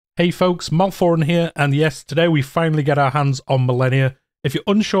Hey folks, Malforian here, and yes, today we finally get our hands on Millennia. If you're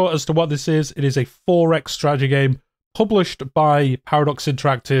unsure as to what this is, it is a 4X strategy game published by Paradox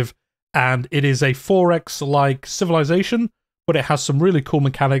Interactive, and it is a 4X-like Civilization, but it has some really cool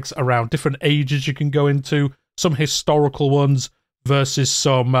mechanics around different ages you can go into, some historical ones versus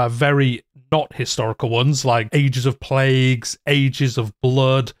some very not historical ones, like Ages of Plagues, Ages of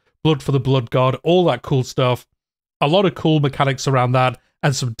Blood, Blood for the Blood God, all that cool stuff. A lot of cool mechanics around that,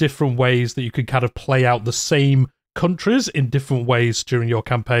 and some different ways that you can kind of play out the same countries in different ways during your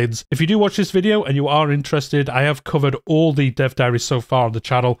campaigns. If you do watch this video and you are interested, I have covered all the dev diaries so far on the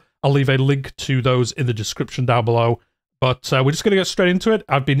channel. I'll leave a link to those in the description down below. But we're just going to get straight into it.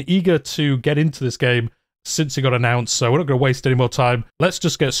 I've been eager to get into this game since it got announced, so we're not going to waste any more time. Let's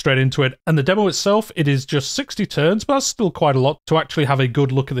just get straight into it. And the demo itself, it is just 60 turns, but that's still quite a lot to actually have a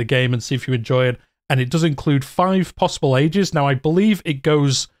good look at the game and see if you enjoy it. And it does include 5 possible ages. Now, I believe it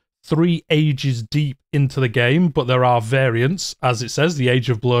goes 3 ages deep into the game, but there are variants. As it says, the Age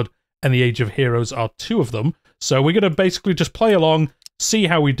of Blood and the Age of Heroes are 2 of them. So we're going to basically just play along, see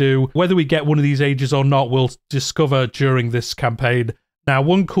how we do. Whether we get one of these ages or not, we'll discover during this campaign. Now,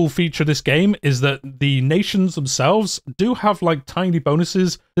 one cool feature of this game is that the nations themselves do have, like, tiny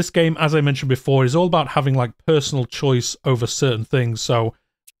bonuses. This game, as I mentioned before, is all about having, like, personal choice over certain things. So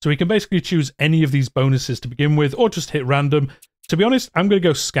we can basically choose any of these bonuses to begin with, or just hit random. To be honest, I'm going to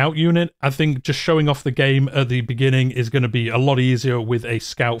go Scout Unit. I think just showing off the game at the beginning is going to be a lot easier with a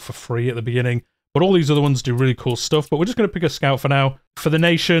Scout for free at the beginning. But all these other ones do really cool stuff, but we're just going to pick a Scout for now. For the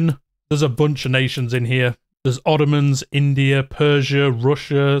nation, there's a bunch of nations in here. There's Ottomans, India, Persia,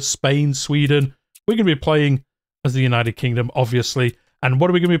 Russia, Spain, Sweden. We're going to be playing as the United Kingdom, obviously. And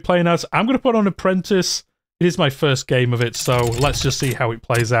what are we going to be playing as? I'm going to put on Apprentice. It is my first game of it, so let's just see how it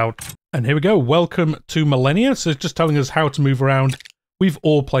plays out. And here we go. Welcome to Millennia. So it's just telling us how to move around. We've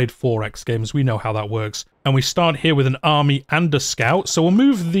all played 4X games. We know how that works. And we start here with an army and a scout. So we'll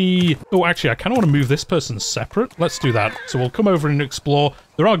move the... Oh, actually, I kind of want to move this person separate. Let's do that. So we'll come over and explore.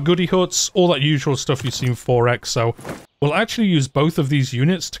 There are goodie huts, all that usual stuff you see in 4X. So we'll actually use both of these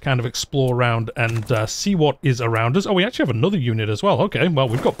units to kind of explore around and see what is around us. Oh, we actually have another unit as well. Okay, well,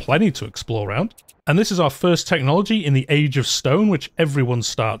 we've got plenty to explore around. And this is our first technology in the Age of Stone, which everyone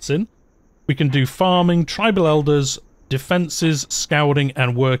starts in. We can do farming, tribal elders, defenses, scouting,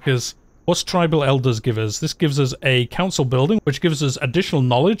 and workers. What's tribal elders give us? This gives us a council building, which gives us additional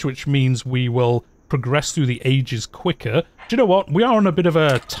knowledge, which means we will progress through the ages quicker. Do you know what? We are on a bit of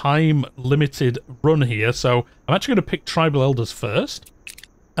a time-limited run here, so I'm actually going to pick tribal elders first,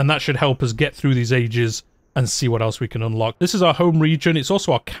 and that should help us get through these ages and see what else we can unlock. This is our home region. It's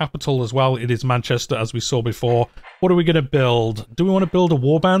also our capital as well. It is Manchester, as we saw before. What are we going to build? Do we want to build a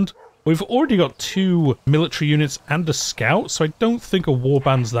warband? We've already got 2 military units and a scout, so I don't think a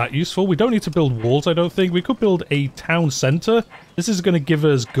warband's that useful. We don't need to build walls, I don't think. We could build a town centre. This is going to give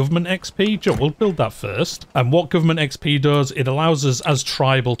us government XP. Sure, we'll build that first. And what government XP does, it allows us as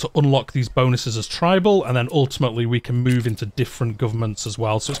tribal to unlock these bonuses as tribal, and then ultimately we can move into different governments as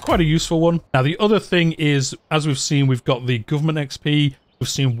well. So it's quite a useful one. Now, the other thing is, as we've seen, we've got the government XP, we've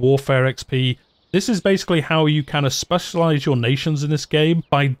seen warfare XP. This is basically how you kind of specialize your nations in this game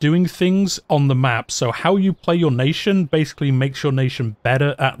by doing things on the map. So how you play your nation basically makes your nation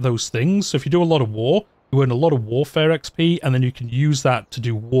better at those things. So if you do a lot of war, you earn a lot of warfare XP, and then you can use that to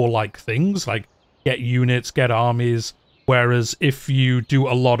do warlike things like get units, get armies. Whereas if you do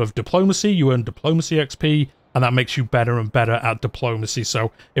a lot of diplomacy, you earn diplomacy XP, and that makes you better and better at diplomacy.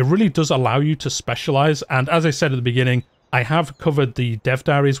 So it really does allow you to specialize. And as I said at the beginning, I have covered the dev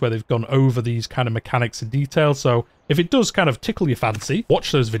diaries where they've gone over these kind of mechanics in detail, so if it does kind of tickle your fancy,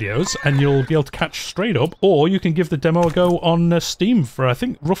 watch those videos and you'll be able to catch straight up, or you can give the demo a go on Steam for, I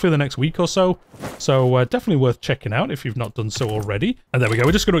think, roughly the next week or so. So definitely worth checking out if you've not done so already. And there we go,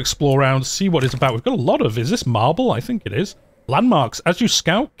 we're just going to explore around, see what it's about. We've got a lot of, is this marble? I think it is. Landmarks. As you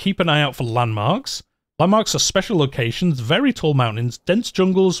scout, keep an eye out for landmarks. Landmarks are special locations, very tall mountains, dense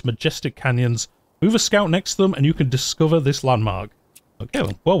jungles, majestic canyons. Move a scout next to them and you can discover this landmark. Okay,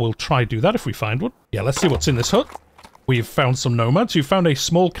 well, we'll try do that if we find one. Yeah, let's see what's in this hut. We've found some nomads. You found a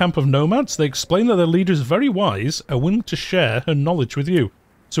small camp of nomads. They explain that their leader is very wise and willing to share her knowledge with you.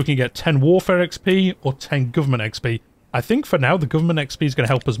 So we can get 10 warfare XP or 10 government XP. I think for now the government XP is going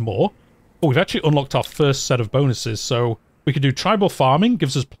to help us more. Oh, we've actually unlocked our first set of bonuses. So we can do tribal farming,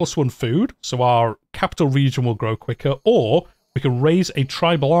 gives us +1 food. So our capital region will grow quicker. Or we can raise a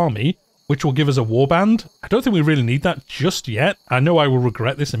tribal army, which will give us a warband. I don't think we really need that just yet. I know I will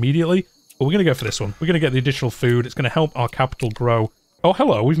regret this immediately, but we're going to go for this one. We're going to get the additional food. It's going to help our capital grow Oh,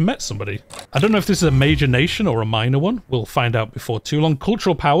 hello, we've met somebody. I don't know if this is a major nation or a minor one. We'll find out before too long.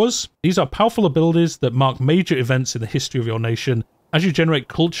 Cultural powers. These are powerful abilities that mark major events in the history of your nation. As you generate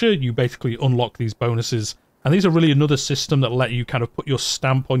culture, you basically unlock these bonuses. And these are really another system that let you kind of put your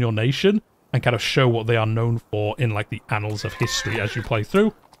stamp on your nation and kind of show what they are known for in like the annals of history as you play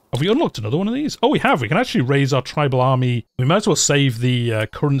through. Have we unlocked another one of these? Oh, we have. We can actually raise our tribal army. We might as well save the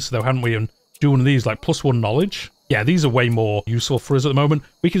currency though, hadn't we? And do one of these, like +1 knowledge. Yeah, these are way more useful for us at the moment.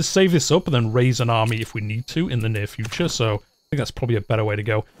 We can save this up and then raise an army if we need to in the near future, so I think that's probably a better way to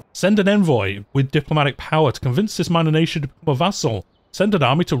go. Send an envoy with diplomatic power to convince this minor nation to become a vassal. Send an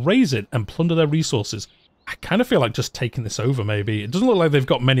army to raise it and plunder their resources. I kind of feel like just taking this over, maybe. It doesn't look like they've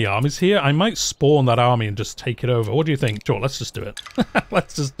got many armies here. I might spawn that army and just take it over. What do you think? Sure, let's just do it.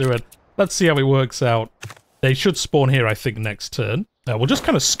 Let's just do it. Let's see how it works out. They should spawn here, I think, next turn. We'll just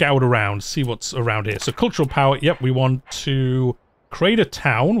kind of scout around, see what's around here. So cultural power, yep, we want to create a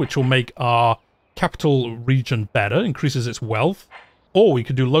town, which will make our capital region better, increases its wealth. Or we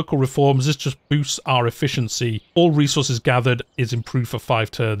could do local reforms. This just boosts our efficiency. All resources gathered is improved for 5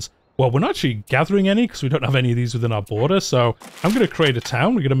 turns. Well, we're not actually gathering any because we don't have any of these within our border. So I'm going to create a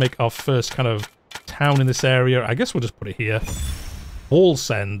town. We're going to make our first kind of town in this area. I guess we'll just put it here. All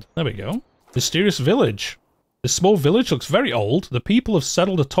send. There we go. Mysterious village. This small village looks very old. The people have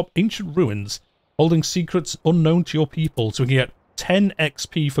settled atop ancient ruins, holding secrets unknown to your people. So we can get 10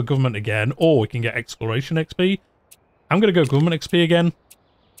 XP for government again, or we can get exploration XP. I'm going to go government XP again.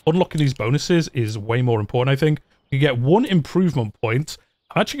 Unlocking these bonuses is way more important, I think. You get 1 improvement point.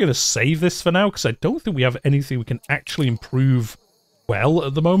 I'm actually going to save this for now, because I don't think we have anything we can actually improve well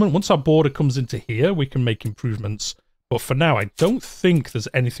at the moment. Once our border comes into here, we can make improvements. But for now, I don't think there's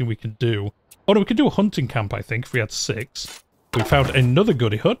anything we can do. Oh no, we could do a hunting camp, I think, if we had 6. We found another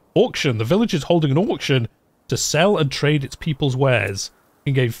goody hut. Auction. The village is holding an auction to sell and trade its people's wares.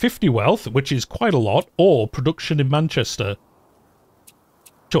 You can gain 50 wealth, which is quite a lot, or production in Manchester.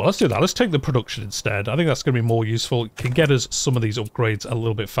 Sure, let's do that. Let's take the production instead. I think that's going to be more useful. It can get us some of these upgrades a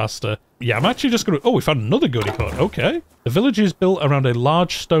little bit faster. Yeah, I'm actually just going to... Oh, we found another goody hut. Okay. The village is built around a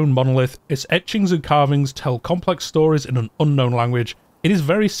large stone monolith. Its etchings and carvings tell complex stories in an unknown language. It is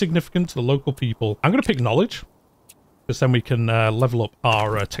very significant to the local people. I'm going to pick knowledge, because then we can level up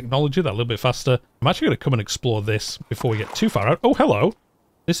our technology that a little bit faster. I'm actually going to come and explore this before we get too far out. Oh, hello.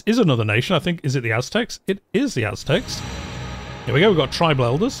 This is another nation, I think. Is it the Aztecs? It is the Aztecs. Here we go. We've got tribal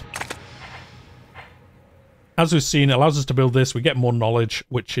elders. As we've seen, it allows us to build this. We get more knowledge,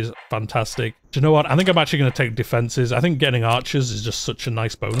 which is fantastic. Do you know what? I think I'm actually going to take defenses. I think getting archers is just such a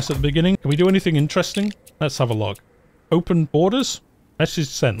nice bonus at the beginning. Can we do anything interesting? Let's have a look. Open borders? Message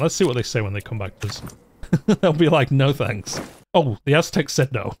sent. Let's see what they say when they come back to us. They'll be like, no thanks. Oh, the Aztecs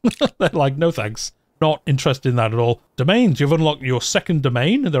said no. They're like, no thanks. Not interested in that at all. Domains. You've unlocked your second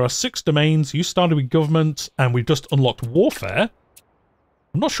domain. There are 6 domains. You started with government, and we've just unlocked warfare.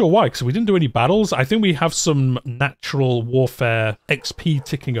 I'm not sure why, because we didn't do any battles. I think we have some natural warfare XP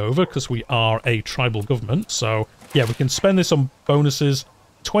ticking over, because we are a tribal government. So, yeah, we can spend this on bonuses.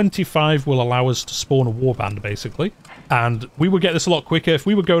 25 will allow us to spawn a warband, basically. And we would get this a lot quicker. If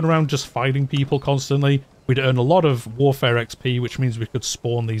we were going around just fighting people constantly, we'd earn a lot of warfare XP, which means we could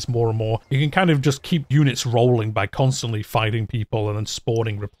spawn these more and more. You can kind of just keep units rolling by constantly fighting people and then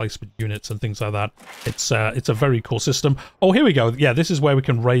spawning replacement units and things like that. It's a very cool system. Oh, here we go. Yeah, this is where we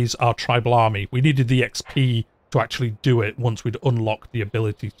can raise our tribal army. We needed the XP to actually do it once we'd unlocked the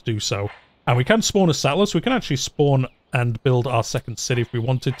ability to do so. And we can spawn a settler, so we can actually spawn and build our second city if we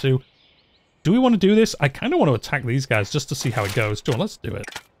wanted to. Do we want to do this? I kind of want to attack these guys just to see how it goes. Sure, let's do it.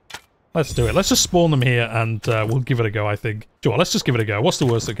 Let's do it. Let's just spawn them here and we'll give it a go, I think. Sure, let's just give it a go. What's the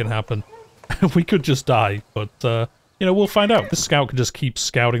worst that can happen? We could just die, but, you know, we'll find out. This scout can just keep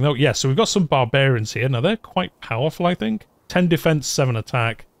scouting, though. Yeah, so we've got some barbarians here. Now, they're quite powerful, I think. 10 defense, 7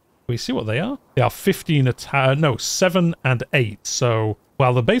 attack. Can we see what they are? They are 15 attack. No, 7 and 8. So,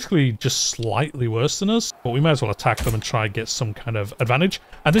 well, they're basically just slightly worse than us, but we might as well attack them and try and get some kind of advantage.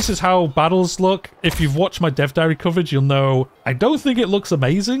 And this is how battles look. If you've watched my Dev Diary coverage, you'll know I don't think it looks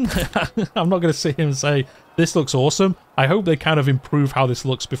amazing. I'm not going to sit here and say this looks awesome. I hope they kind of improve how this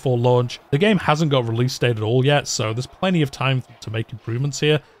looks before launch. The game hasn't got release date at all yet, so there's plenty of time to make improvements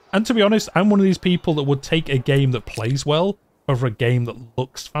here. And to be honest, I'm one of these people that would take a game that plays well over a game that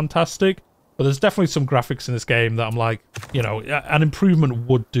looks fantastic. But there's definitely some graphics in this game that I'm like, you know, an improvement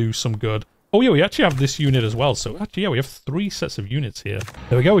would do some good. Oh yeah, we actually have this unit as well. So actually, yeah, we have 3 sets of units here.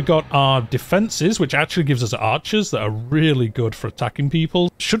 There we go. We've got our defenses, which actually gives us archers that are really good for attacking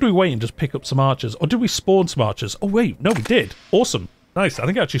people. Should we wait and just pick up some archers? Or did we spawn some archers? Oh wait, no, we did. Awesome. Nice. I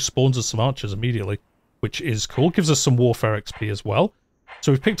think it actually spawns us some archers immediately, which is cool. Gives us some warfare XP as well.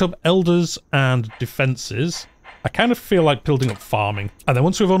 So we've picked up elders and defenses. I kind of feel like building up farming. And then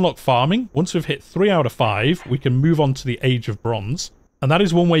once we've unlocked farming, once we've hit 3 out of 5, we can move on to the Age of Bronze. And that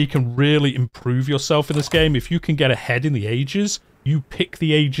is one way you can really improve yourself in this game. If you can get ahead in the ages, you pick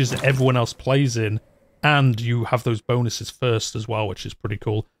the ages that everyone else plays in, and you have those bonuses first as well, which is pretty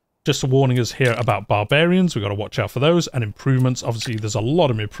cool. Just warning us here about barbarians. We've got to watch out for those, and improvements. Obviously, there's a lot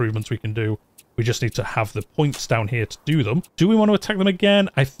of improvements we can do. We just need to have the points down here to do them. Do we want to attack them again?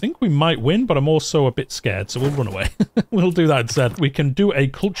 I think we might win, but I'm also a bit scared, so we'll run away. We'll do that instead. We can do a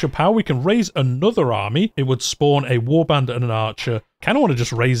culture power. We can raise another army. It would spawn a warband and an archer. Kind of want to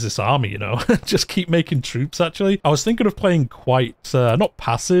just raise this army, you know? Just keep making troops, actually. I was thinking of playing quite, not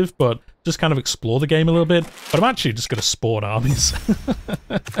passive, but just kind of explore the game a little bit. But I'm actually just going to spawn armies.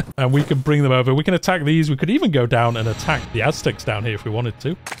 And we can bring them over. We can attack these. We could even go down and attack the Aztecs down here if we wanted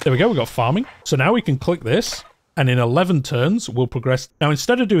to. There we go. We got farming. So now we can click this. And in 11 turns, we'll progress. Now,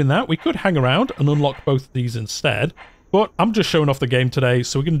 instead of doing that, we could hang around and unlock both of these instead. But I'm just showing off the game today.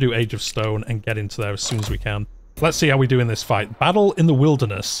 So we're going to do Age of Stone and get into there as soon as we can. Let's see how we do in this fight. Battle in the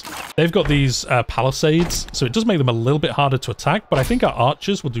Wilderness. They've got these palisades, so it does make them a little bit harder to attack, but I think our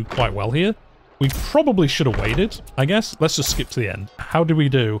archers will do quite well here. We probably should have waited, I guess. Let's just skip to the end. How did we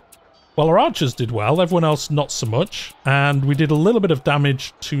do? Well, our archers did well, everyone else not so much, and we did a little bit of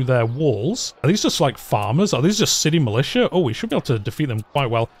damage to their walls. Are these just like farmers? Are these just city militia? Oh, we should be able to defeat them quite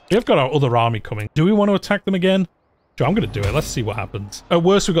well. We have got our other army coming. Do we want to attack them again? Sure, I'm going to do it. Let's see what happens. At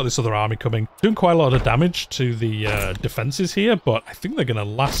worst, we've got this other army coming. Doing quite a lot of damage to the defenses here, but I think they're going to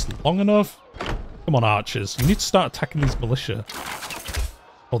last long enough. Come on, archers. You need to start attacking these militia.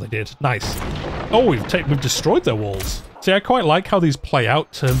 Oh, they did. Nice. Oh, we've destroyed their walls. See, I quite like how these play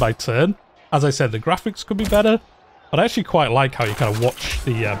out turn by turn. As I said, the graphics could be better, but I actually quite like how you kind of watch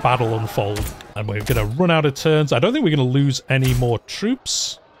the battle unfold. And we're going to run out of turns. I don't think we're going to lose any more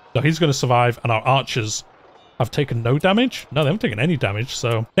troops. No, he's going to survive, and our archers have taken no damage. No, they haven't taken any damage,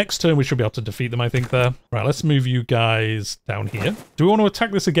 so next turn we should be able to defeat them, I think, there. Right, let's move you guys down here. Do we want to attack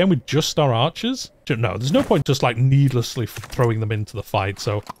this again with just our archers? No, there's no point just, like, needlessly throwing them into the fight,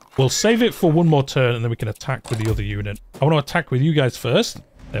 so we'll save it for one more turn, and then we can attack with the other unit. I want to attack with you guys first.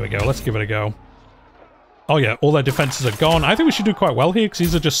 There we go, let's give it a go. Oh yeah, all their defenses are gone. I think we should do quite well here, because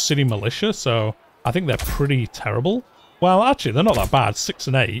these are just city militia, so I think they're pretty terrible. Well, actually, they're not that bad. 6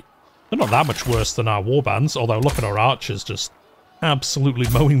 and 8. They're not that much worse than our warbands, although look at our archers just absolutely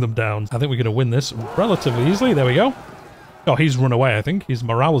mowing them down. I think we're going to win this relatively easily. There we go. Oh, he's run away, I think. His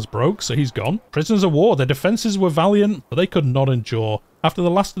morale is broke, so he's gone. Prisoners of war. Their defenses were valiant, but they could not endure. After the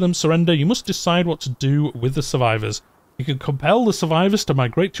last of them surrender, you must decide what to do with the survivors. You can compel the survivors to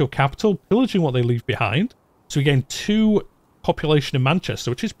migrate to your capital, pillaging what they leave behind. So we gain 2 population in Manchester,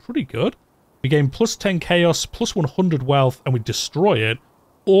 which is pretty good. We gain plus 10 chaos, plus 100 wealth, and we destroy it.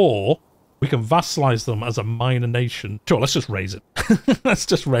 Or we can vassalize them as a minor nation. Sure, let's just raise it. Let's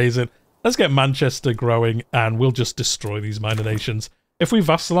just raise it. Let's get Manchester growing, and we'll just destroy these minor nations. If we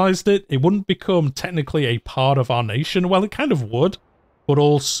vassalized it, it wouldn't become technically a part of our nation. Well, it kind of would, but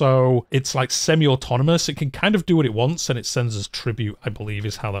also it's like semi-autonomous. It can kind of do what it wants, and it sends us tribute, I believe,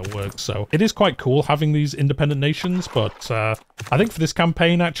 is how that works. So it is quite cool having these independent nations, but I think for this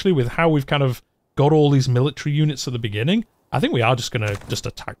campaign, actually, with how we've kind of got all these military units at the beginning, I think we are just going to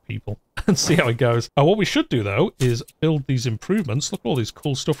attack people and see how it goes. What we should do, though, is build these improvements. Look at all these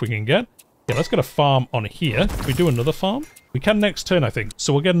cool stuff we can get. Yeah, let's get a farm on here. Can we do another farm? We can next turn, I think.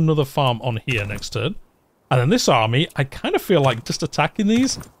 So we'll get another farm on here next turn. And then this army, I kind of feel like just attacking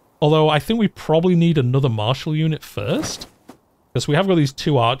these. Although I think we probably need another martial unit first. Because we have got these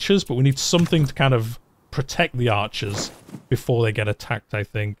 2 archers, but we need something to kind of protect the archers before they get attacked, I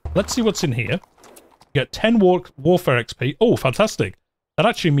think. Let's see what's in here. Get 10 warfare XP. Oh, fantastic. That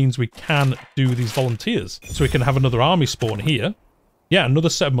actually means we can do these volunteers. So we can have another army spawn here. Yeah, another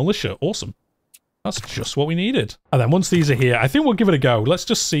set of militia. Awesome. That's just what we needed. And then once these are here, I think we'll give it a go. Let's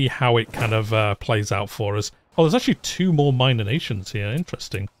just see how it kind of plays out for us. Oh, there's actually 2 more minor nations here.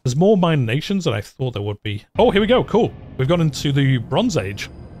 Interesting. There's more minor nations than I thought there would be. Oh, here we go. Cool. We've got into the Bronze Age.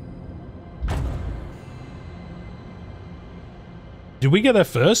 Did we get there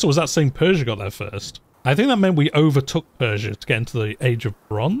first, or was that saying Persia got there first? I think that meant we overtook Persia to get into the Age of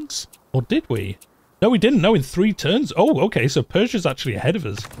Bronze. Or did we? No, we didn't. No, in 3 turns. Oh, okay, so Persia's actually ahead of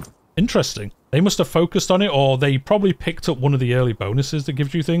us. Interesting. They must have focused on it, or they probably picked up one of the early bonuses that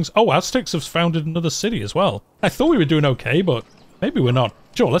gives you things. Oh, Aztecs have founded another city as well. I thought we were doing okay, but maybe we're not.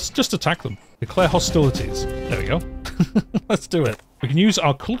 Sure, let's just attack them. Declare hostilities. There we go. Let's do it. We can use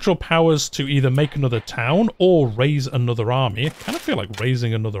our cultural powers to either make another town or raise another army. I kind of feel like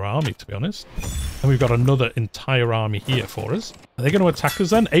raising another army, to be honest. And we've got another entire army here for us. Are they going to attack us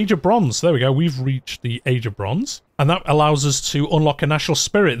then? Age of Bronze. There we go. We've reached the Age of Bronze. And that allows us to unlock a national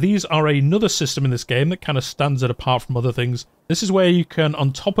spirit. These are another system in this game that kind of stands it apart from other things. This is where you can,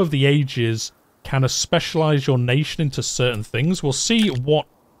 on top of the ages, kind of specialize your nation into certain things. We'll see what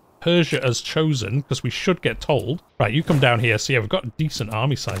Persia has chosen, because we should get told. Right, you come down here. So yeah, we've got a decent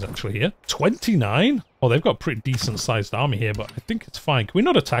army size actually here. 29? Oh, they've got a pretty decent sized army here, but I think it's fine. Can we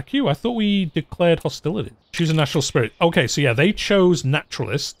not attack you? I thought we declared hostility. Choose a national spirit. Okay, so yeah, they chose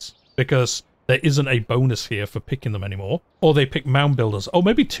naturalists because there isn't a bonus here for picking them anymore. Or they pick mound builders. Oh,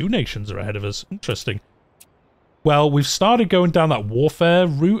 maybe 2 nations are ahead of us. Interesting. Well, we've started going down that warfare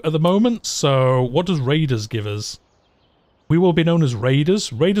route at the moment, so what does raiders give us? We will be known as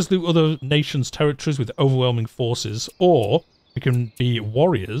raiders. Raiders loot other nations' territories with overwhelming forces, or we can be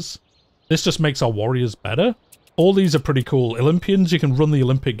warriors. This just makes our warriors better. All these are pretty cool. Olympians, you can run the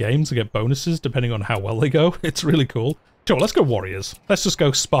Olympic Games and get bonuses depending on how well they go. It's really cool. Sure, let's go warriors. Let's just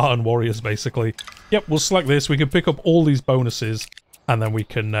go Spartan warriors, basically. Yep, we'll select this. We can pick up all these bonuses, and then we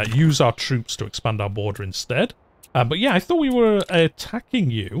can use our troops to expand our border instead. But yeah, I thought we were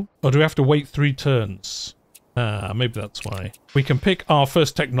attacking you. Or do we have to wait 3 turns? Maybe that's why. We can pick our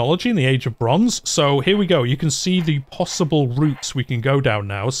first technology in the Age of Bronze. So here we go. You can see the possible routes we can go down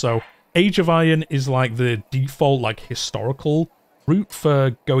now. So Age of Iron is like the default, like historical route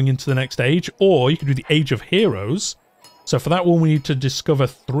for going into the next age. Or you can do the Age of Heroes. So for that one, we need to discover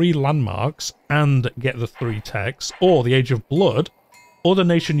 3 landmarks and get the 3 techs. Or the Age of Blood. All the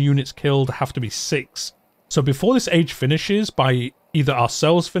nation units killed have to be 6. So before this age finishes, by either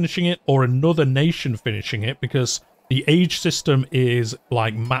ourselves finishing it or another nation finishing it, because the age system is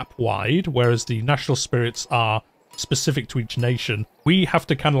like map-wide, whereas the national spirits are specific to each nation, we have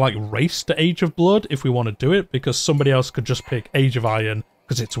to kind of like race to Age of Blood if we want to do it, because somebody else could just pick Age of Iron,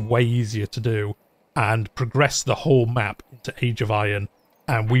 because it's way easier to do, and progress the whole map into Age of Iron,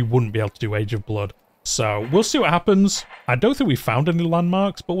 and we wouldn't be able to do Age of Blood. So we'll see what happens. I don't think we found any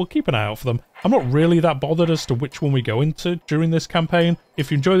landmarks, but we'll keep an eye out for them. I'm not really that bothered as to which one we go into during this campaign. If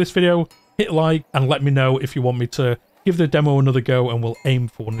you enjoy this video, hit like and let me know if you want me to give the demo another go, and we'll aim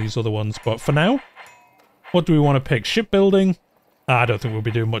for one of these other ones. But for now, what do we want to pick? Shipbuilding? I don't think we'll be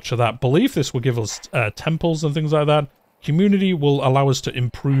doing much of that. Belief, this will give us temples and things like that. Community will allow us to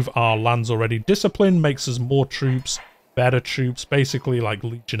improve our lands already. Discipline makes us more troops, better troops, basically like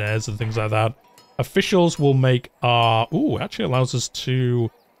legionnaires and things like that. Officials will make our... Ooh, actually allows us to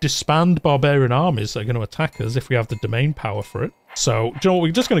disband barbarian armies that are going to attack us if we have the domain power for it. So, do you know what?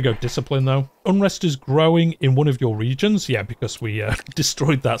 We're just going to go discipline, though. Unrest is growing in one of your regions. Yeah, because we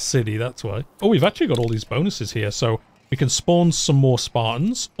destroyed that city, that's why. Oh, we've actually got all these bonuses here. So, we can spawn some more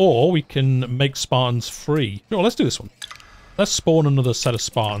Spartans, or we can make Spartans free. No, let's do this one. Let's spawn another set of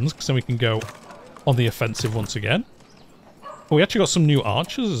Spartans, because then we can go on the offensive once again. Oh, we actually got some new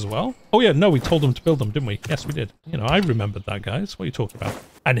archers as well. Oh yeah, no, we told them to build them, didn't we? Yes, we did. You know, I remembered that, guys. What are you talking about?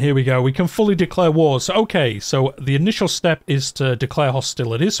 And here we go. We can fully declare wars. Okay, so the initial step is to declare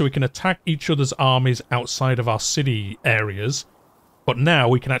hostilities, so we can attack each other's armies outside of our city areas. But now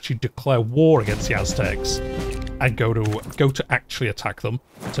we can actually declare war against the Aztecs and go to actually attack them.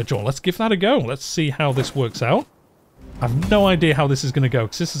 So, John, let's give that a go. Let's see how this works out. I have no idea how this is going to go,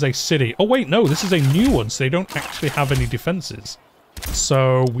 because this is a city. Oh, wait, no, this is a new one, so they don't actually have any defenses.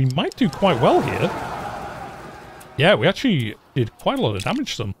 So we might do quite well here. Yeah, we actually did quite a lot of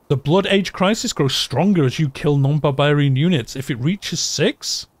damage to them. The Blood Age crisis grows stronger as you kill non-barbarian units. If it reaches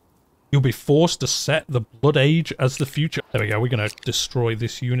 6, you'll be forced to set the Blood Age as the future. There we go, we're going to destroy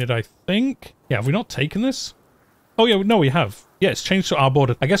this unit, I think. Yeah, have we not taken this? Oh, yeah, no, we have. Yeah, it's changed to our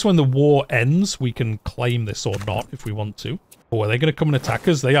border. I guess when the war ends, we can claim this or not if we want to. Or are they going to come and attack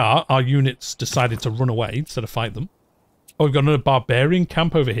us? They are. Our units decided to run away instead of fight them. Oh, we've got another barbarian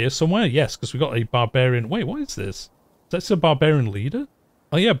camp over here somewhere. Yes, because we've got a barbarian... Wait, what is this? Is that a barbarian leader?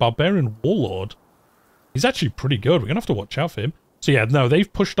 Oh, yeah, barbarian warlord. He's actually pretty good. We're going to have to watch out for him. So yeah, no,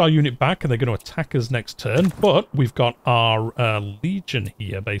 they've pushed our unit back and they're going to attack us next turn. But we've got our legion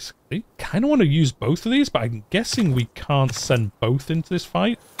here, basically. Kind of want to use both of these, but I'm guessing we can't send both into this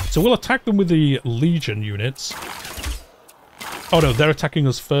fight. So we'll attack them with the legion units. Oh no, they're attacking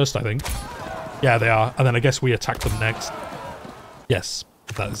us first, I think. Yeah, they are. And then I guess we attack them next. Yes,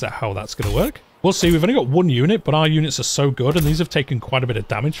 that is how that's going to work. We'll see. We've only got one unit, but our units are so good, and these have taken quite a bit of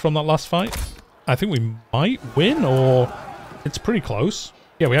damage from that last fight. I think we might win, or... It's pretty close.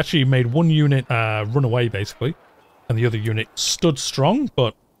 Yeah, we actually made one unit run away, basically. And the other unit stood strong,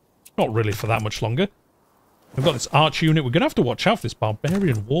 but not really for that much longer. We've got this archer unit. We're going to have to watch out for this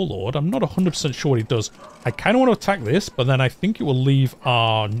barbarian warlord. I'm not 100% sure what he does. I kind of want to attack this, but then I think it will leave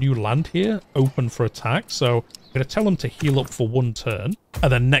our new land here open for attack. So I'm going to tell them to heal up for 1 turn.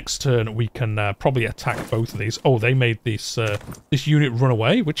 And then next turn, we can probably attack both of these. Oh, they made this this unit run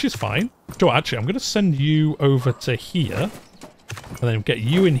away, which is fine. So actually, I'm going to send you over to here. And then get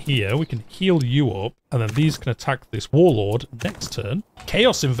you in here. We can heal you up. And then these can attack this warlord next turn.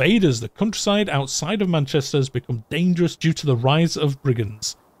 Chaos invaders. The countryside outside of Manchester has become dangerous due to the rise of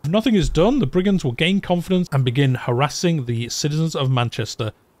brigands. If nothing is done, the brigands will gain confidence and begin harassing the citizens of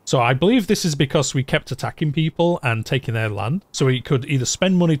Manchester. So I believe this is because we kept attacking people and taking their land. So we could either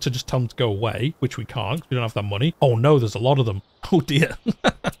spend money to just tell them to go away, which we can't because we don't have that money. Oh no, there's a lot of them. Oh dear.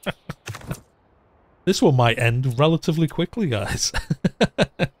 This one might end relatively quickly, guys.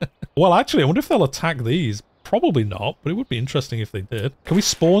 Well, actually, I wonder if they'll attack these. Probably not, but it would be interesting if they did. Can we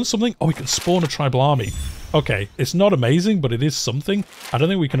spawn something? Oh, we can spawn a tribal army. Okay, it's not amazing, but it is something. I don't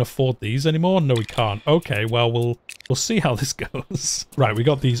think we can afford these anymore. No, we can't. Okay, well, we'll see how this goes. Right, we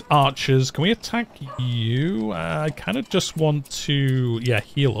got these archers. Can we attack you? I kind of just want to, yeah,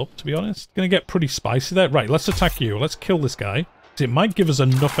 heal up, to be honest. Gonna get pretty spicy there. Right, let's attack you. Let's kill this guy. It might give us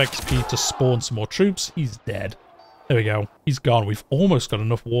enough XP to spawn some more troops. He's dead. There we go. He's gone. We've almost got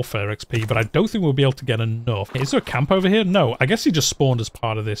enough warfare XP, but I don't think we'll be able to get enough. Is there a camp over here? No. I guess he just spawned as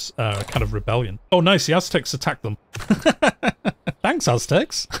part of this kind of rebellion. Oh, nice. The Aztecs attacked them. Thanks,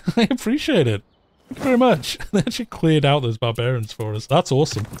 Aztecs. I appreciate it. Thank you very much. They actually cleared out those barbarians for us. That's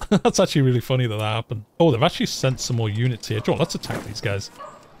awesome. That's actually really funny that that happened. Oh, they've actually sent some more units here. John, let's attack these guys.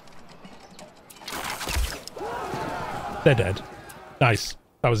 They're dead. Nice.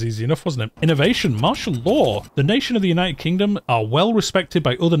 That was easy enough, wasn't it? Innovation, martial law. The nation of the United Kingdom are well respected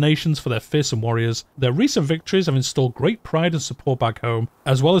by other nations for their fearsome warriors. Their recent victories have installed great pride and support back home,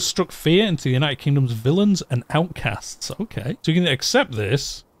 as well as struck fear into the United Kingdom's villains and outcasts. Okay. So you can accept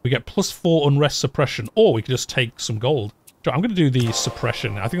this. We get +4 unrest suppression, or we can just take some gold. So I'm going to do the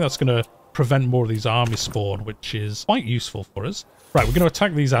suppression. I think that's going to prevent more of these armies spawn, which is quite useful for us. Right, we're going to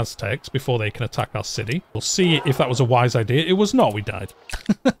attack these Aztecs before they can attack our city. We'll see if that was a wise idea. It was not. We died.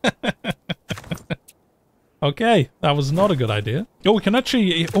 Okay, that was not a good idea. Oh, we can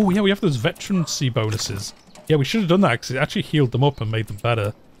actually... Oh, yeah, we have those veterancy bonuses. Yeah, we should have done that because it actually healed them up and made them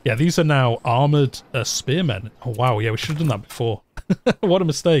better. Yeah, these are now armored spearmen. Oh, wow. Yeah, we should have done that before. What a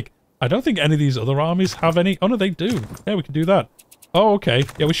mistake. I don't think any of these other armies have any. Oh, no, they do. Yeah, we can do that. Oh, okay.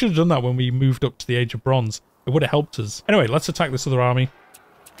 Yeah, we should have done that when we moved up to the Age of Bronze. It would have helped us. Anyway, let's attack this other army.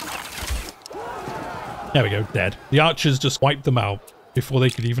 There we go, dead. The archers just wiped them out before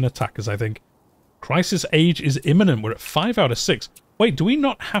they could even attack us, I think. Crisis age is imminent. We're at 5 out of 6. Wait, do we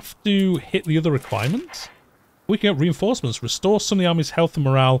not have to hit the other requirements? We can get reinforcements. Restore some of the army's health and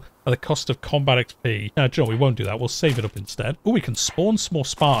morale at the cost of combat XP. No, Joe, we won't do that. We'll save it up instead. Oh, we can spawn some more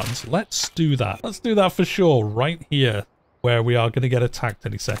Spartans. Let's do that. Let's do that for sure, right here, where we are going to get attacked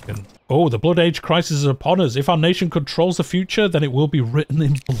any second. Oh, the Blood Age crisis is upon us. If our nation controls the future, then it will be written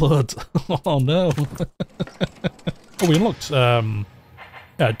in blood. Oh, no. Oh, we unlocked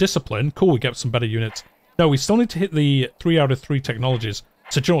discipline. Cool, we get some better units. No, we still need to hit the 3 out of 3 technologies.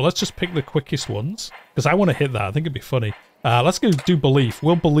 So, Joe, let's just pick the quickest ones, because I want to hit that. I think it'd be funny. Let's go do belief.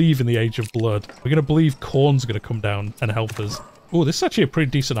 We'll believe in the Age of Blood. We're going to believe Khorne's going to come down and help us. Oh, this is actually a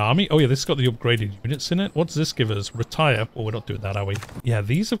pretty decent army. Oh, yeah, this has got the upgraded units in it. What does this give us? Retire. Oh, we're not doing that, are we? Yeah,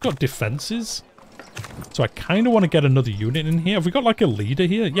 these have got defenses. So I kind of want to get another unit in here. Have we got, like, a leader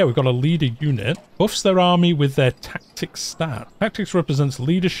here? Yeah, we've got a leader unit. Buffs their army with their tactics stat. Tactics represents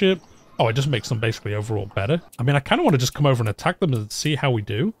leadership. Oh, it just makes them basically overall better. I mean, I kind of want to just come over and attack them and see how we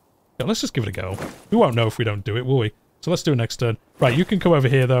do. Yeah, let's just give it a go. We won't know if we don't do it, will we? So let's do it next turn. Right, you can come over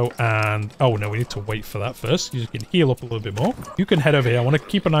here, though, and... Oh, no, we need to wait for that first. You can heal up a little bit more. You can head over here. I want to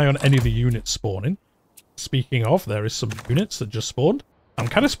keep an eye on any of the units spawning. Speaking of, there is some units that just spawned. I'm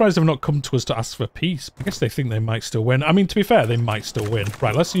kind of surprised they've not come to us to ask for peace. I guess they think they might still win. I mean, to be fair, they might still win.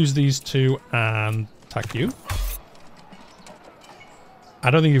 Right, let's use these two and attack you. I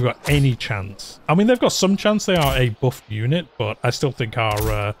don't think you've got any chance. I mean, they've got some chance. They are a buffed unit, but I still think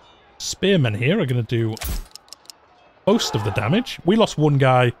our spearmen here are going to do most of the damage. We lost one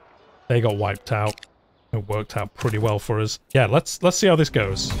guy. They got wiped out. It worked out pretty well for us. Yeah, let's see how this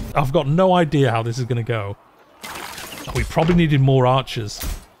goes. I've got no idea how this is going to go. Oh, we probably needed more archers.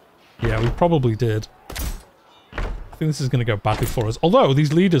 Yeah, we probably did. I think this is going to go badly for us. Although,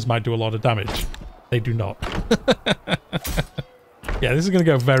 these leaders might do a lot of damage. They do not. Yeah, this is going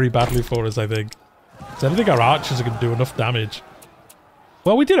to go very badly for us, I think. So I don't think our archers are going to do enough damage.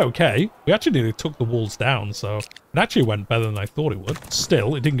 Well, we did okay. We actually nearly took the walls down, so it actually went better than I thought it would.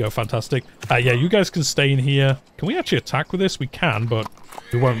 Still, it didn't go fantastic. Yeah, you guys can stay in here. Can we actually attack with this? We can, but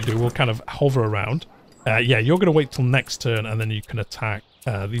we won't do. We'll kind of hover around. Yeah, you're going to wait till next turn, and then you can attack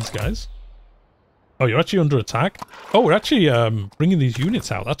these guys. Oh, you're actually under attack? Oh, we're actually bringing these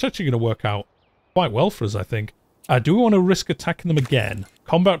units out. That's actually going to work out quite well for us, I think. Do we want to risk attacking them again?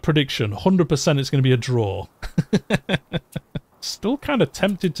 Combat prediction, 100% it's going to be a draw. Still kind of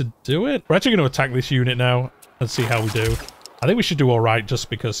tempted to do it. We're actually going to attack this unit now and see how we do. I think we should do all right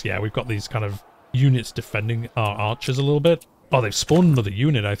just because, yeah, we've got these kind of units defending our archers a little bit. Oh, they've spawned another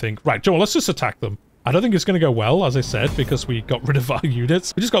unit, I think. Right, Joel, let's just attack them. I don't think it's going to go well, as I said, because we got rid of our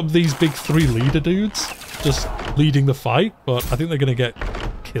units. We just got these big 3 leader dudes just leading the fight, but I think they're going to get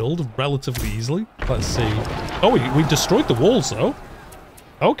killed relatively easily. Let's see. Oh, we destroyed the walls, though.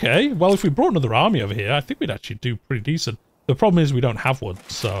 Okay, well, if we brought another army over here, I think we'd actually do pretty decent. The problem is we don't have one,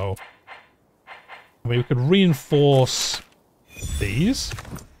 so... I mean, we could reinforce these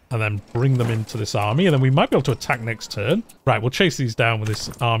and then bring them into this army, and then we might be able to attack next turn. Right, we'll chase these down with this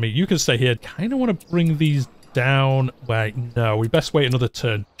army. You can stay here. Kind of want to bring these down. Wait, no, we best wait another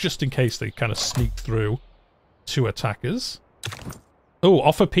turn just in case they kind of sneak through 2 attackers. Oh,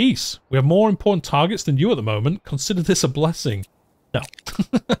 offer peace. We have more important targets than you at the moment. Consider this a blessing. No.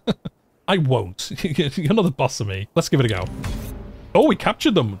 I won't. You're not the boss of me. Let's give it a go. Oh, we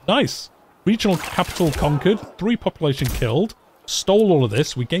captured them. Nice. Regional capital conquered. 3 population killed. Stole all of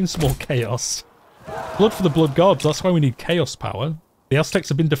this. We gained some more chaos. Blood for the blood gods. That's why we need chaos power. The Aztecs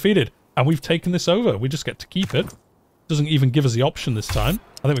have been defeated, and we've taken this over. We just get to keep it. Doesn't even give us the option this time.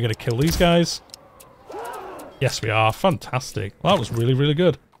 I think we're going to kill these guys. Yes, we are. Fantastic. Well, that was really, really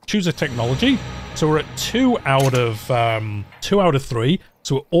good. Choose a technology. So we're at 2 out of 3.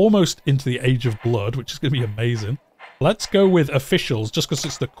 So we're almost into the Age of Blood, which is going to be amazing. Let's go with officials, just because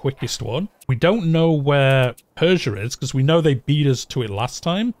it's the quickest one. We don't know where Persia is, because we know they beat us to it last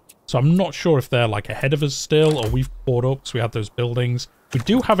time. So I'm not sure if they're like ahead of us still, or we've caught up because we had those buildings. We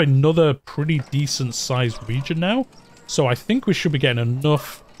do have another pretty decent sized region now. So I think we should be getting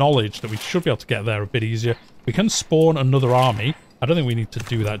enough knowledge that we should be able to get there a bit easier. We can spawn another army. I don't think we need to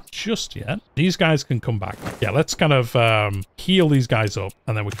do that just yet. These guys can come back. Yeah, let's kind of heal these guys up,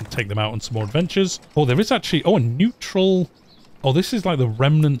 and then we can take them out on some more adventures. Oh, there is actually... Oh, a neutral... Oh, this is like the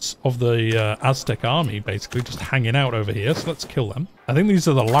remnants of the Aztec army, basically, just hanging out over here. So let's kill them. I think these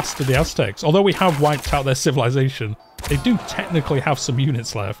are the last of the Aztecs. Although we have wiped out their civilization, they do technically have some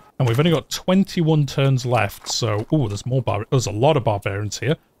units left. And we've only got 21 turns left. So, oh, there's more there's a lot of barbarians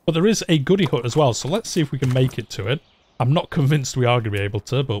here. But there is a goody hut as well. So let's see if we can make it to it. I'm not convinced we are going to be able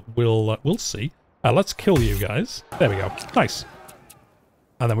to, but we'll see. Let's kill you guys. There we go. Nice.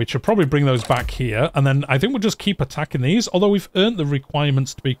 And then we should probably bring those back here. And then I think we'll just keep attacking these. Although we've earned the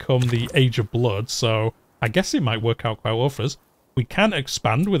requirements to become the Age of Blood. So I guess it might work out quite well for us. We can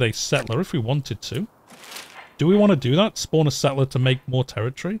expand with a settler if we wanted to. Do we want to do that? Spawn a settler to make more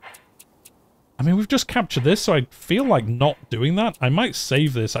territory? I mean, we've just captured this, so I feel like not doing that. I might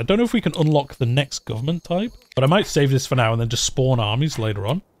save this. I don't know if we can unlock the next government type, but I might save this for now and then just spawn armies later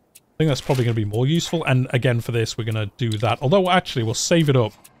on. I think that's probably going to be more useful. And again, for this, we're going to do that. Although, actually, we'll save it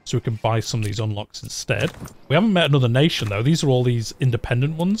up so we can buy some of these unlocks instead. We haven't met another nation, though. These are all these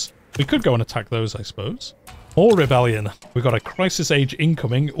independent ones. We could go and attack those, I suppose. More rebellion. We've got a crisis age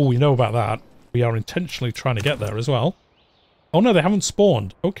incoming. Oh, we know about that. We are intentionally trying to get there as well. Oh, no, they haven't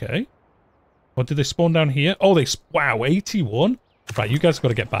spawned. Okay. Or did they spawn down here? Oh, they... Wow, 81? Right, you guys got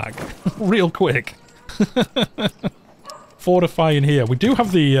to get back. Real quick. Fortify in here. We do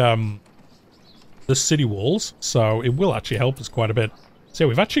have the city walls, so it will actually help us quite a bit. So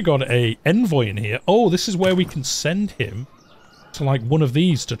we've actually got a envoy in here. Oh, this is where we can send him to, like, one of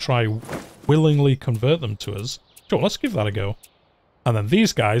these to try willingly convert them to us. Sure, let's give that a go. And then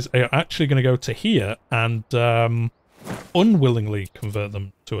these guys are actually going to go to here and unwillingly convert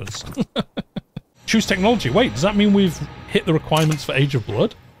them to us. Choose technology. Wait, does that mean we've hit the requirements for Age of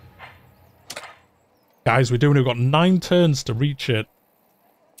Blood? Guys, we've got 9 turns to reach it.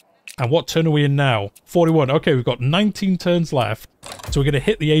 And what turn are we in now? 41. Okay, we've got 19 turns left. So we're going to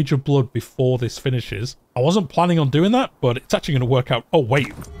hit the Age of Blood before this finishes. I wasn't planning on doing that, but it's actually going to work out. Oh,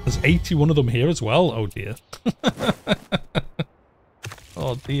 wait. There's 81 of them here as well. Oh, dear.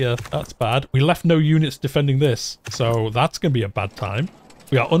 Oh, dear. That's bad. We left no units defending this. So that's going to be a bad time.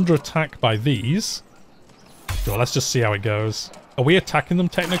 We are under attack by these. So let's just see how it goes. Are we attacking them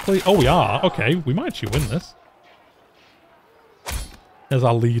technically? Oh, we are. Okay, we might actually win this. There's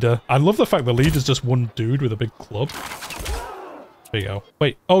our leader. I love the fact the leader's just one dude with a big club. There you go.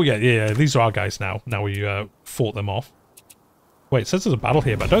 Wait. Oh, yeah. These are our guys now. Now we fought them off. Wait, it says there's a battle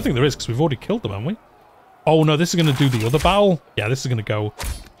here, but I don't think there is because we've already killed them, haven't we? Oh no, this is going to do the other battle. Yeah, this is going to go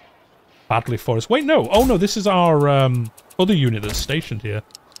badly for us. Wait, no. Oh no, this is our other unit that's stationed here.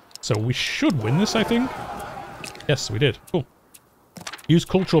 So we should win this, I think. Yes, we did. Cool. Use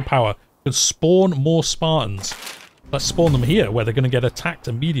cultural power. Could spawn more Spartans. Let's spawn them here, where they're going to get attacked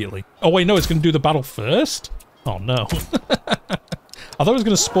immediately. Oh wait, no, it's going to do the battle first? Oh no. I thought it was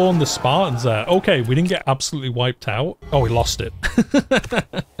going to spawn the Spartans there. Okay, we didn't get absolutely wiped out. Oh, we lost it.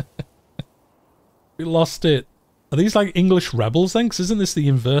 We lost it. Are these like English rebels then? Because isn't this the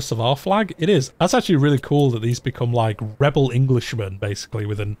inverse of our flag? It is. That's actually really cool that these become like rebel Englishmen, basically,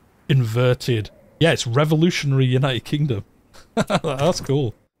 with an inverted... Yeah, it's Revolutionary United Kingdom. That's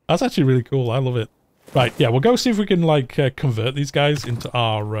cool. That's actually really cool. I love it. Right, yeah, we'll go see if we can like convert these guys into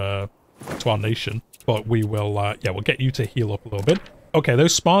our nation. But we will, yeah, we'll get you to heal up a little bit. Okay,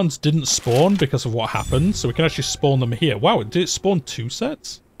 those Spartans didn't spawn because of what happened, so we can actually spawn them here. Wow, did it spawn 2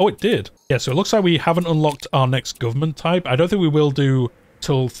 sets? Oh, it did. Yeah, so it looks like we haven't unlocked our next government type. I don't think we will do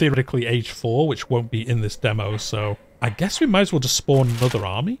till theoretically age 4, which won't be in this demo, so I guess we might as well just spawn another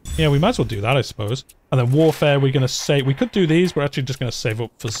army. Yeah, we might as well do that, I suppose. And then warfare, we're going to say... We could do these, we're actually just going to save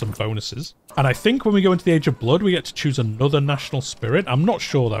up for some bonuses. And I think when we go into the Age of Blood, we get to choose another national spirit. I'm not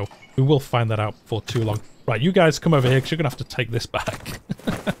sure, though. We will find that out before too long. Right, you guys come over here, because you're going to have to take this back.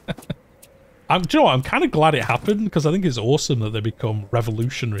 Do you know what? I'm kind of glad it happened, because I think it's awesome that they become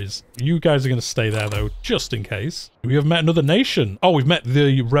revolutionaries. You guys are going to stay there, though, just in case. We have met another nation. Oh, we've met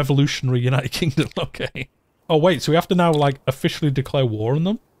the Revolutionary United Kingdom. Okay. Oh, wait, so we have to now, like, officially declare war on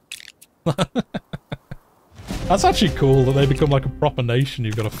them? That's actually cool that they become, like, a proper nation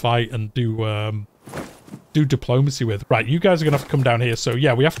you've got to fight and do diplomacy with. Right, you guys are going to have to come down here. So,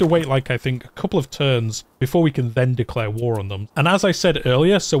 yeah, we have to wait, like, I think, a couple of turns before we can then declare war on them. And as I said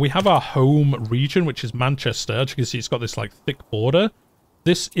earlier, so we have our home region, which is Manchester. As you can see, it's got this, like, thick border.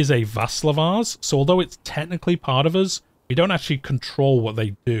 This is a vassal of ours. So, although it's technically part of us, we don't actually control what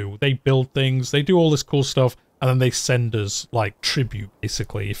they do. They build things, they do all this cool stuff, and then they send us, like, tribute,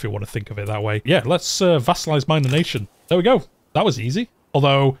 basically, if you want to think of it that way. Yeah, let's vassalize minor nation. There we go. That was easy.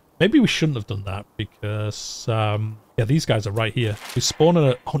 Although, maybe we shouldn't have done that, because, yeah, these guys are right here. We spawn in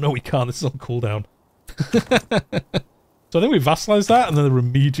a... Oh, no, we can't. This is on cooldown. So I think we vassalize that, and then they're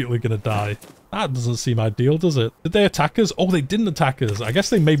immediately going to die. That doesn't seem ideal, does it? Did they attack us? Oh, they didn't attack us. I guess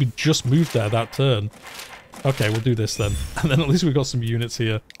they maybe just moved there that turn. Okay, we'll do this then. And then at least we've got some units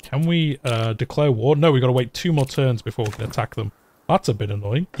here. Can we declare war? No, we've got to wait 2 more turns before we can attack them. That's a bit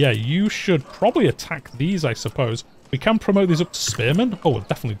annoying. Yeah, you should probably attack these, I suppose. We can promote these up to spearmen. Oh, we'll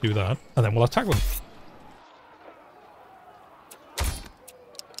definitely do that. And then we'll attack them.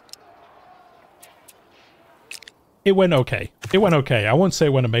 It went okay. It went okay. I won't say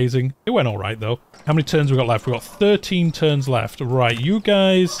it went amazing. It went all right, though. How many turns we got left? We've got 13 turns left. Right, you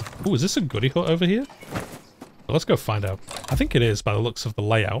guys... Oh, is this a goody hut over here? Let's go find out. I think it is by the looks of the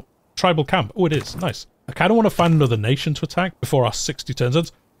layout. Tribal camp. Oh, it is. Nice. I kind of want to find another nation to attack before our 60 turns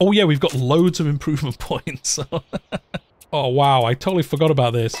ends. Oh, yeah, we've got loads of improvement points. Oh, wow. I totally forgot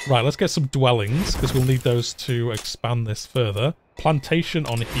about this. Right, let's get some dwellings because we'll need those to expand this further. Plantation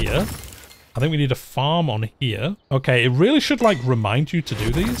on here. I think we need a farm on here. Okay, it really should, like, remind you to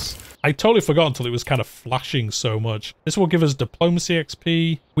do these. I totally forgot until it was kind of flashing so much. This will give us diplomacy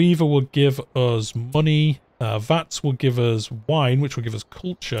XP. Weaver will give us money. Vats will give us wine, which will give us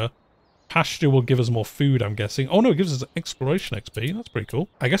culture. Pasture will give us more food, I'm guessing. Oh, no, it gives us exploration XP. That's pretty cool.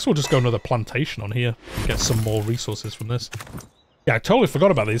 I guess we'll just go another plantation on here and get some more resources from this. Yeah, I totally forgot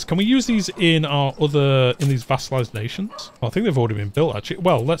about these. Can we use these in our in these vassalized nations? Oh, I think they've already been built, actually.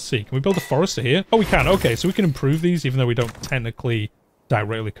 Well, let's see. Can we build a forester here? Oh, we can. Okay, so we can improve these, even though we don't technically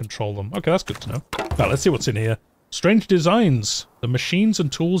directly control them. Okay, that's good to know. Right, let's see what's in here. Strange designs. The machines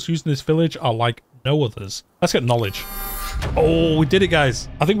and tools used in this village are like no others. Let's get knowledge. Oh, we did it, guys.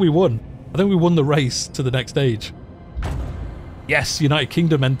 I think we won. I think we won the race to the next stage. Yes, United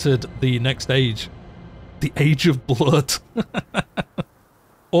Kingdom entered the next stage. The Age of Blood.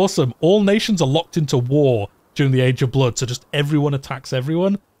 Awesome. All nations are locked into war during the Age of Blood, so just everyone attacks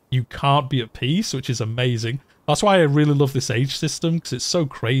everyone. You can't be at peace, which is amazing. That's why I really love this age system, because it's so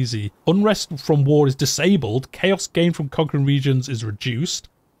crazy. Unrest from war is disabled. Chaos gained from conquering regions is reduced.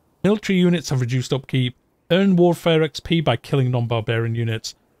 Military units have reduced upkeep. Earn warfare XP by killing non-barbarian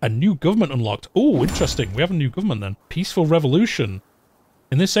units. A new government unlocked. Oh, interesting. We have a new government then. Peaceful revolution.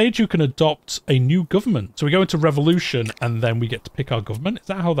 In this age, you can adopt a new government. So we go into revolution, and then we get to pick our government. Is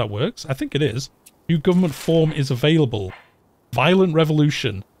that how that works? I think it is. New government form is available. Violent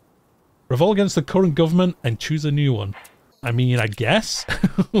revolution. Revolt against the current government and choose a new one. I mean, I guess.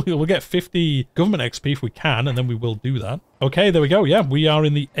 We'll get 50 government XP if we can, and then we will do that. Okay, there we go. Yeah, we are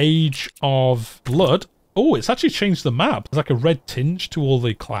in the Age of Blood. Oh, it's actually changed the map. There's like a red tinge to all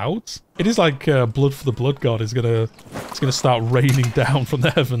the clouds. It is like Blood for the Blood God is gonna start raining down from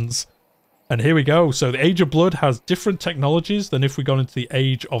the heavens. And here we go. So the Age of Blood has different technologies than if we got into the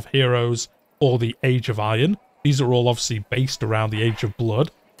Age of Heroes or the Age of Iron. These are all obviously based around the Age of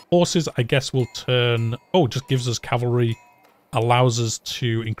Blood. Horses, I guess, will turn... Oh, just gives us cavalry. Allows us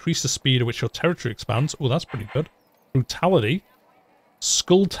to increase the speed at which your territory expands. Oh, that's pretty good. Brutality.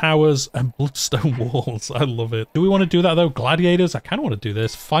 Skull towers and bloodstone walls. I love it. Do we want to do that, though? Gladiators? I kind of want to do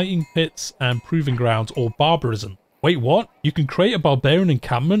this. Fighting pits and proving grounds or barbarism. Wait, what? You can create a barbarian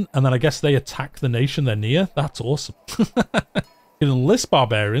encampment and then I guess they attack the nation they're near? That's awesome. You can enlist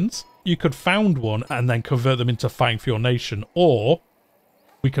barbarians. You could found one and then convert them into fighting for your nation. Or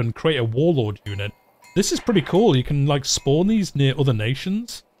we can create a warlord unit. This is pretty cool. You can like spawn these near other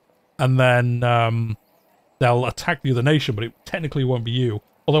nations and then they'll attack the other nation, but it technically won't be you.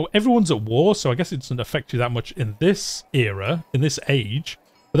 Although everyone's at war, so I guess it doesn't affect you that much in this era, in this age.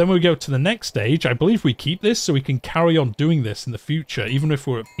 But then when we go to the next stage, I believe we keep this so we can carry on doing this in the future. Even if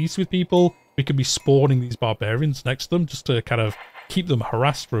we're at peace with people, we can be spawning these barbarians next to them just to kind of keep them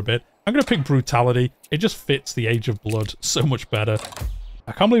harassed for a bit. I'm going to pick Brutality. It just fits the Age of Blood so much better.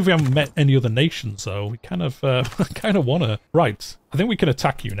 I can't believe we haven't met any other nations, though. We kind of want to. Right. I think we can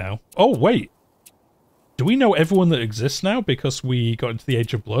attack you now. Oh, wait. Do we know everyone that exists now because we got into the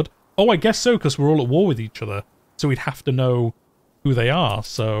Age of Blood? Oh, I guess so, because we're all at war with each other. So we'd have to know who they are.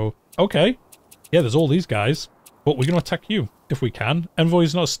 So, okay. Yeah, there's all these guys. But we're going to attack you if we can. Envoy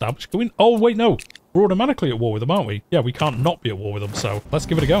is not established. Go in. Oh, wait, no. We're automatically at war with them, aren't we? Yeah, we can't not be at war with them. So let's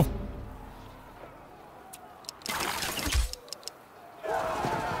give it a go.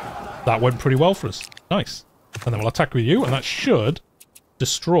 That went pretty well for us. Nice. And then we'll attack with you, and that should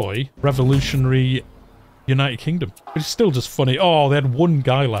destroy Revolutionary United Kingdom. It's still just funny. Oh, they had one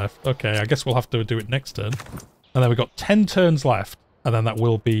guy left. Okay, I guess we'll have to do it next turn. And then we've got 10 turns left, and then that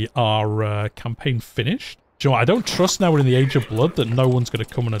will be our campaign finished. Do you know what? I don't trust now we're in the Age of Blood that no one's going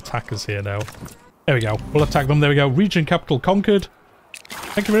to come and attack us here now. There we go. We'll attack them. There we go. Region capital conquered.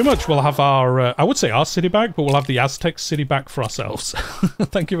 Thank you very much. We'll have our, I would say our city back, but we'll have the Aztec city back for ourselves.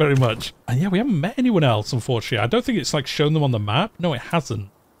 Thank you very much. And yeah, we haven't met anyone else, unfortunately. I don't think it's like shown them on the map. No, it hasn't.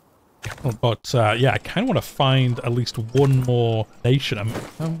 But yeah, I kind of want to find at least one more nation.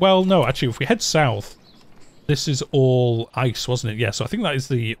 Well, no, actually, if we head south, this is all ice, wasn't it? Yeah, so I think that is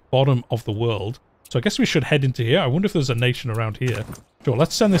the bottom of the world. So I guess we should head into here. I wonder if there's a nation around here. Sure,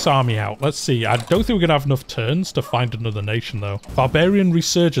 let's send this army out. Let's see. I don't think we're going to have enough turns to find another nation, though. Barbarian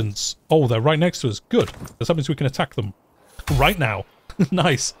Resurgence. Oh, they're right next to us. Good. That means we can attack them right now.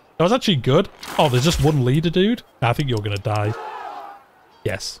 Nice. That was actually good. Oh, there's just one leader, dude. I think you're going to die.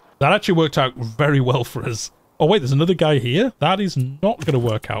 Yes. That actually worked out very well for us. Oh, wait, there's another guy here? That is not going to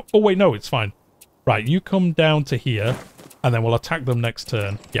work out. Oh, wait, no, it's fine. Right, you come down to here, and then we'll attack them next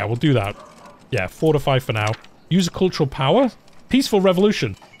turn. Yeah, we'll do that. Yeah, fortify for now. Use a cultural power. Peaceful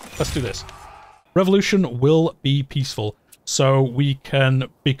revolution. Let's do this. Revolution will be peaceful. So we can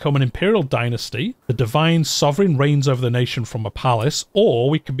become an imperial dynasty. The divine sovereign reigns over the nation from a palace. Or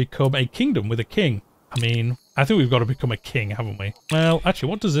we can become a kingdom with a king. I mean, I think we've got to become a king, haven't we? Well, actually,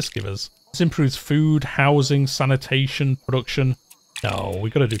 what does this give us? This improves food, housing, sanitation, production. No,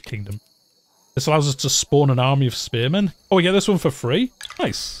 we've got to do kingdom. This allows us to spawn an army of spearmen. Oh, we get this one for free?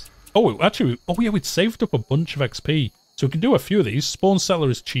 Nice. Oh, actually, oh yeah, we'd saved up a bunch of XP. So we can do a few of these. Spawn settler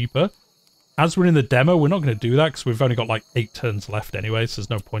is cheaper. As we're in the demo, we're not going to do that because we've only got like 8 turns left anyway, so there's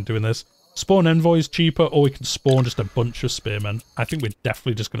no point doing this. Spawn envoy is cheaper, or we can spawn just a bunch of spearmen. I think we're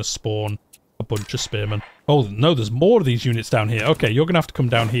definitely just going to spawn a bunch of spearmen. Oh, no, there's more of these units down here. Okay, you're going to have to come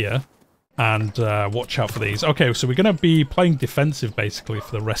down here and watch out for these. Okay, so we're going to be playing defensive, basically,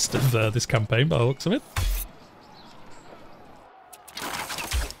 for the rest of this campaign, by the looks of it.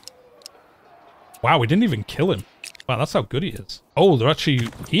 Wow, we didn't even kill him. Wow, that's how good he is. Oh, they're actually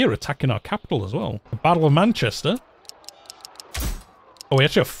here attacking our capital as well. The Battle of Manchester. Oh, we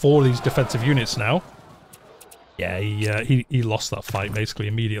actually have 4 of these defensive units now. Yeah, he lost that fight basically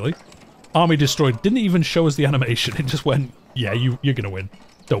immediately. Army destroyed. Didn't even show us the animation. It just went, yeah, you're going to win.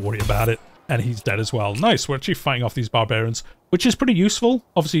 Don't worry about it. And he's dead as well. Nice, we're actually fighting off these barbarians, which is pretty useful.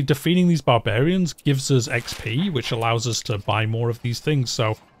 Obviously, defeating these barbarians gives us XP, which allows us to buy more of these things.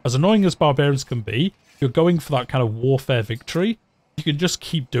 So, as annoying as barbarians can be, if you're going for that kind of warfare victory, you can just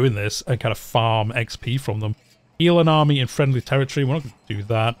keep doing this and kind of farm XP from them. Heal an army in friendly territory. We're not going to do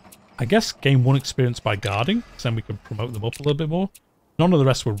that. I guess gain 1 experience by guarding, because then we can promote them up a little bit more. None of the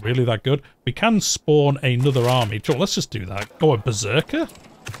rest were really that good. We can spawn another army. Sure, let's just do that. Oh, a berserker?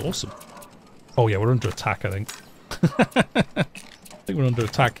 Awesome. Oh yeah, we're under attack, I think. I think we're under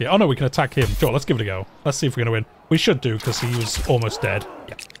attack here. Oh no, we can attack him. Sure, let's give it a go. Let's see if we're going to win. We should do, because he was almost dead.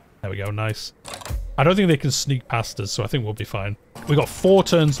 Yeah. There we go, nice. I don't think they can sneak past us, so I think we'll be fine. We got 4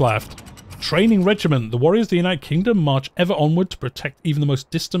 turns left. Training Regiment. The warriors of the United Kingdom march ever onward to protect even the most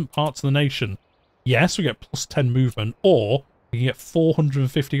distant parts of the nation. Yes, we get plus 10 movement, or we can get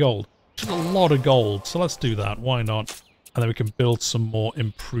 450 gold, which is a lot of gold, so let's do that. Why not? And then we can build some more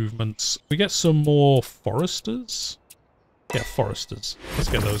improvements. We get some more foresters. Yeah, foresters. Let's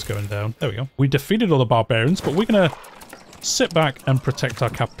get those going down. There we go. We defeated all the barbarians, but we're going to sit back and protect our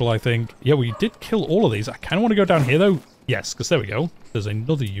capital, I think. Yeah, we did kill all of these. I kind of want to go down here, though. Yes, because there we go. There's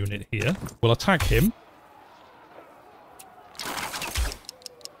another unit here. We'll attack him.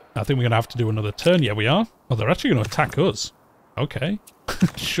 I think we're going to have to do another turn. Yeah, we are. Oh, they're actually going to attack us. Okay.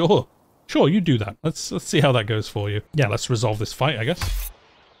 Sure. Sure, you do that. Let's see how that goes for you. Yeah, let's resolve this fight, I guess.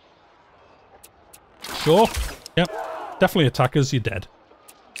 Sure. Yep. Definitely attack us. You're dead.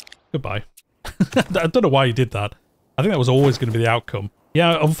 Goodbye. I don't know why you did that. I think that was always going to be the outcome.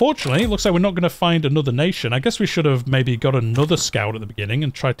 Yeah, unfortunately, it looks like we're not going to find another nation. I guess we should have maybe got another scout at the beginning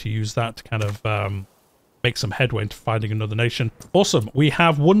and tried to use that to kind of make some headway into finding another nation. Awesome. We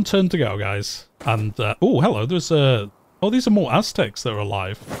have 1 turn to go, guys. And, oh, hello. There's a... Oh, these are more Aztecs that are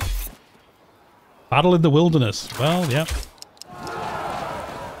alive. Battle in the wilderness. Well, yeah.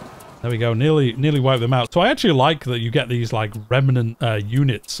 There we go. Nearly wiped them out. So I actually like that you get these, like, remnant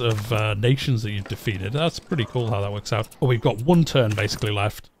units of nations that you've defeated. That's pretty cool how that works out. Oh, we've got 1 turn basically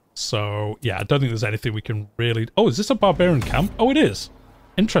left. So, yeah, I don't think there's anything we can really... Oh, is this a barbarian camp? Oh, it is.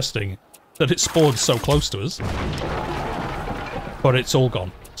 Interesting that it spawned so close to us. But it's all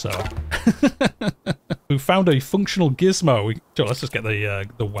gone, so... We found a functional gizmo. Sure, let's just get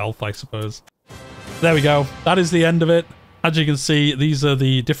the wealth, I suppose. There we go. That is the end of it. As you can see, these are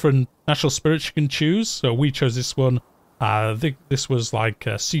the different national spirits you can choose. So we chose this one. I think this was like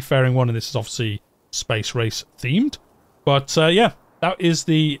a seafaring one, and this is obviously space race themed. But yeah, that is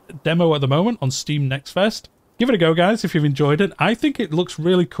the demo at the moment on Steam Next Fest. Give it a go, guys, if you've enjoyed it. I think it looks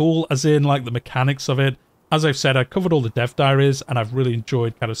really cool, as in like the mechanics of it. As I've said, I covered all the dev diaries, and I've really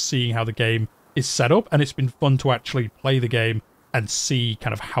enjoyed kind of seeing how the game is set up, and it's been fun to actually play the game and see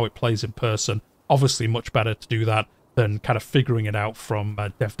kind of how it plays in person. Obviously, much better to do that than kind of figuring it out from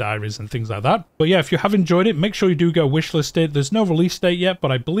dev diaries and things like that. But yeah, if you have enjoyed it, make sure you do go wishlist it. There's no release date yet,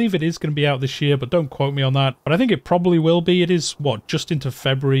 but I believe it is going to be out this year, but don't quote me on that. But I think it probably will be. It is, what, just into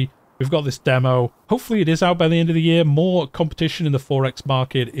February. We've got this demo. Hopefully it is out by the end of the year. More competition in the 4X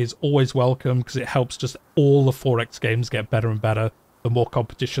market is always welcome, because it helps just all the 4X games get better and better the more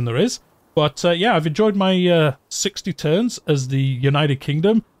competition there is. But yeah, I've enjoyed my 60 turns as the United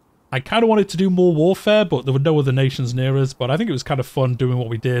Kingdom. I kind of wanted to do more warfare, but there were no other nations near us. But I think it was kind of fun doing what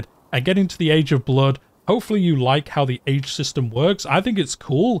we did. And getting to the Age of Blood, hopefully you like how the age system works. I think it's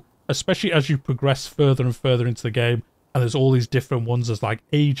cool, especially as you progress further and further into the game. And there's all these different ones. There's like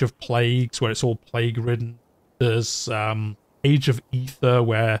Age of Plagues, where it's all plague-ridden. There's Age of Ether,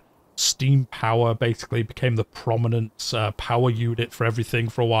 where steam power basically became the prominent power unit for everything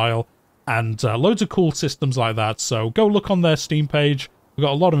for a while. And loads of cool systems like that. So go look on their Steam page. We've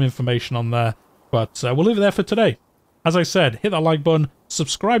got a lot of information on there, but we'll leave it there for today. As I said, hit that like button,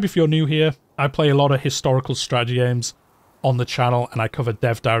 subscribe if you're new here. I play a lot of historical strategy games on the channel, and I cover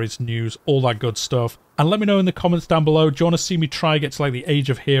dev diaries, news, all that good stuff. And let me know in the comments down below, do you want to see me try get to like the Age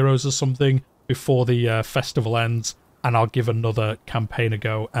of Heroes or something before the festival ends, and I'll give another campaign a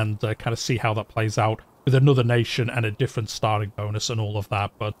go and kind of see how that plays out with another nation and a different starting bonus and all of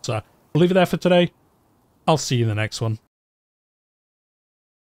that. But we'll leave it there for today. I'll see you in the next one.